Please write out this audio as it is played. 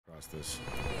Lost this.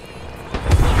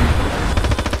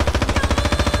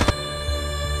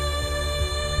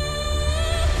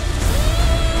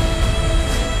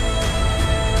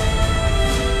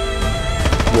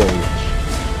 Whoa.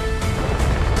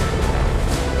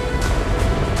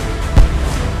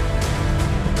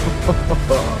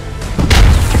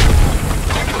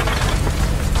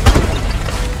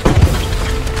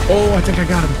 Oh, I think I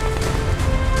got him.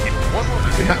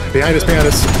 Behind us, behind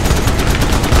us.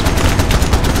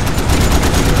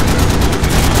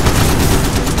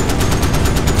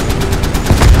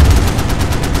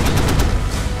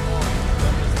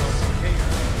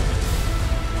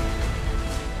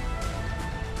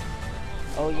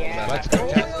 Oh yeah. That's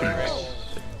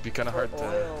It'd be kind of hard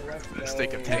to stay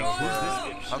contained.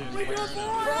 Congratulations.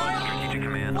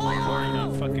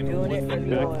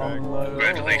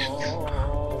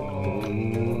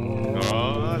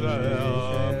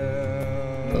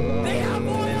 They have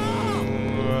one.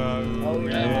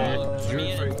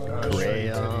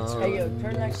 Hey yo,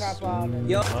 turn that crap off.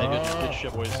 Yo. Good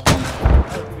shit, boys.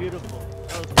 That was beautiful.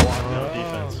 That was walkdown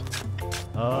defense.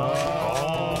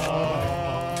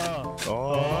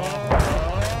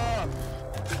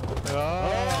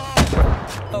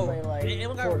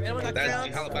 Anyone got That's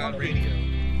the Alabama radio.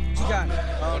 She got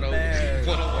Oh man.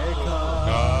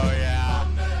 Oh yeah.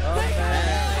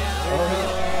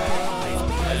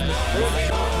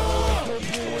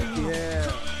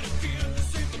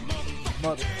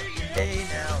 Mother. Hey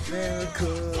now,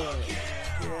 America.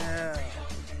 Yeah.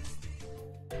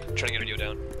 I'm trying to get a video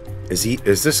down.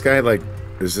 Is this guy like,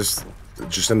 is this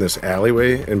just in this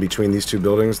alleyway in between these two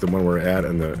buildings, the one we're at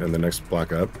and the next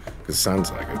block up? Because it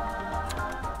sounds like it.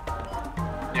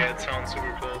 Yeah, it sounds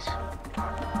super close.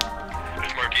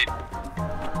 There's Marky.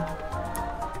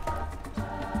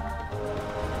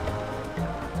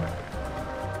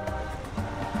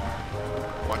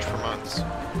 Watch for months.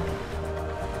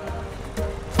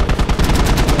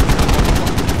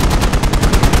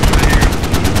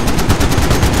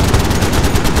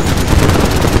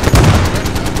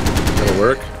 That'll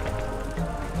work.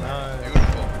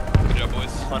 Beautiful. Good job,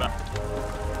 boys. Hold on.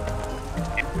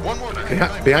 One more.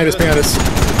 Behind us, behind us.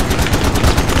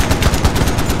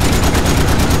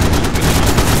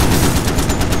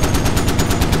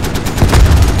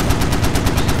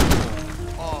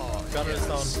 Oh, Got it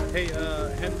down. Hey,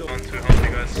 handle. on to help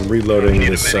you guys. I'm reloading You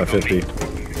need this a medic on 50. me.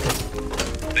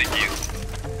 Thank you.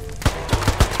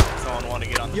 Someone want to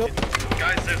get on the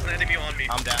Guys, there's an enemy on me.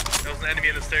 I'm down. There's an enemy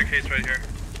in the staircase right here.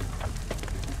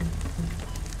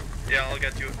 Yeah, I'll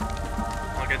get you.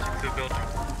 I'll get you to the building.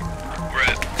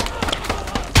 Red.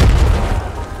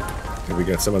 Okay, we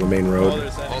got some of the main road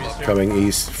there's enemies here. coming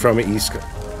east, from east.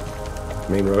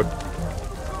 Main road.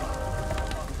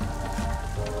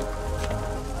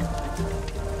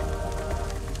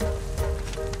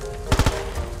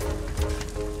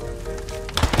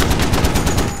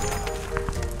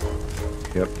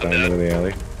 Yep, down into the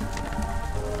alley.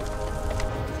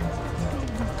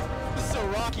 This is a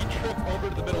rocky trip over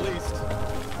to the Middle East.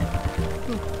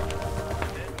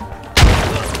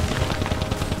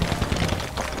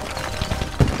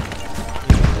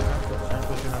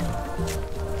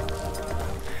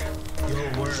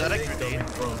 Is that a grenade?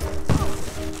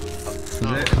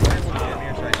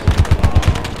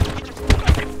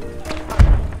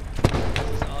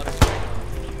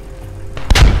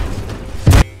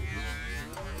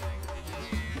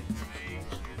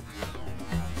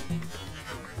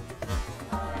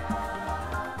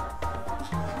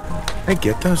 I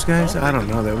get those guys? I don't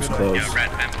know, that was close. Yeah,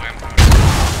 red man, boy.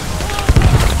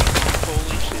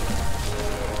 Holy shit.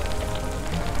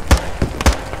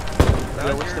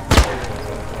 Yeah, what's the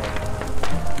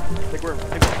I think we're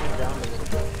coming down a little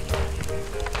bit.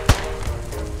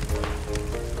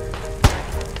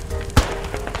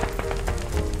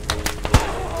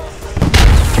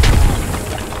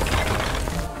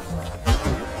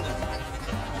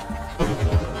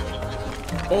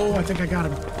 Oh, I think I got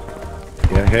him.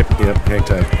 Yeah, hang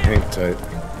tight, hang tight.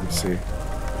 Let's see.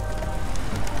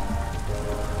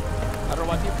 I don't know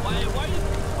why people. Why is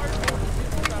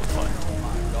oh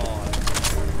my god.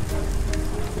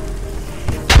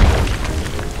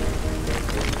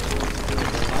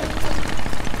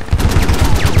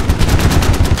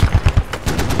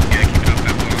 Yeah, keep it up,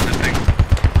 that one on that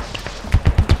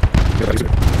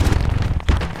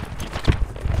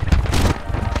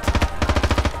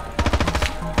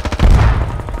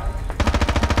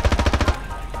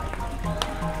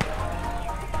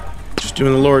Just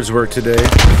doing the Lord's work today.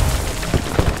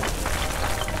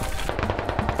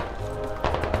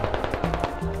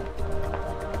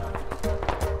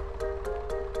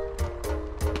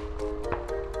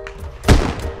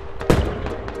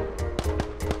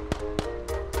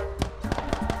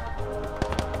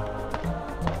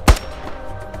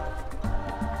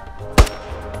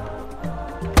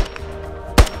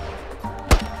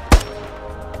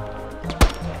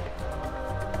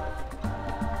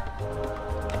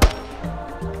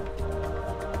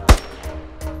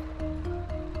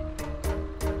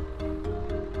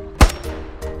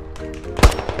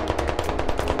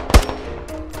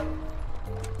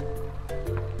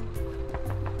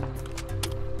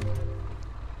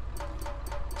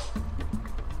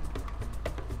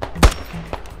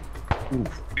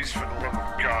 Please, for the love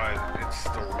of God, it's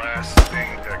the last thing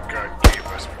that God gave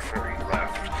us before he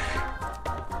left.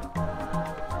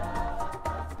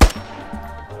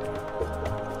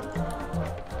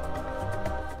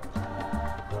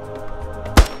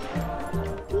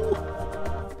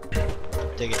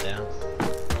 Take it down.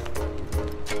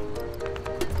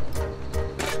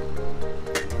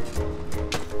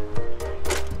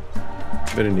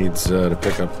 Benny needs to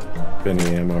pick up any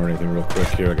ammo or anything real quick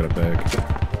here. I got a bag.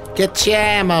 Get your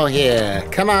ammo here.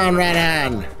 Come on, right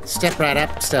on. Step right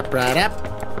up, step right up.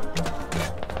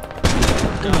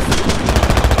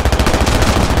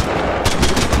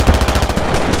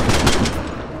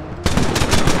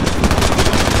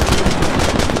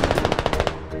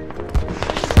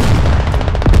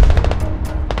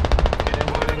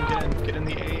 Get in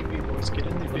the AAV, boys. Get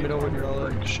in the AAV. Let me know when you're all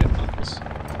in. Shit, Knuckles.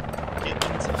 Get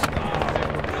into the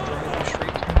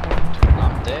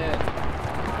I'm dead.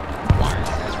 Why are you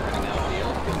guys running out of the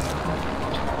open?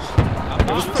 I'm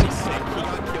not. It was pretty sick. He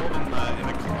got killed in the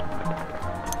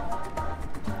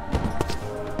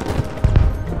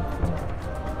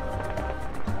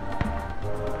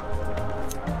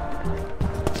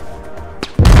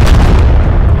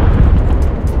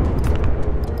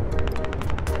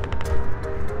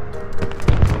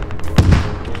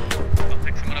I'll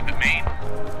pick someone up at Maine.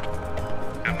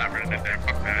 I'm not running in there.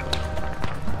 Fuck that.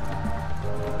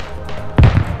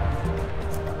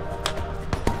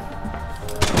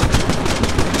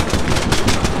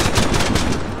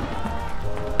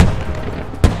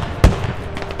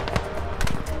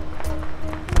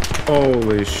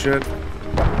 Holy shit.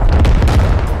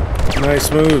 Nice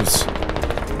moves.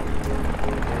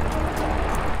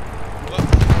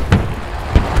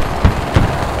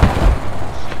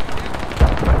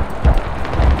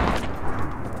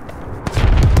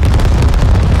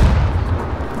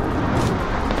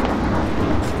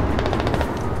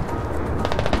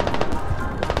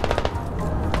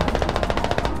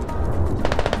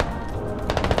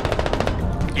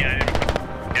 Yeah,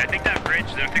 I think that bridge,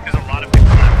 though, I think there's a lot of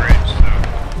people on that bridge, so.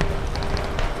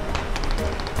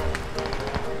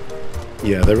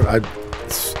 Yeah,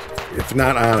 if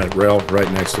not on it, rail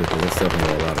right next to it, because that's definitely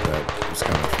where a lot of that was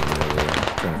coming from.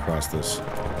 Trying to cross this.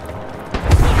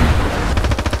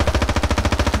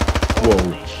 Whoa.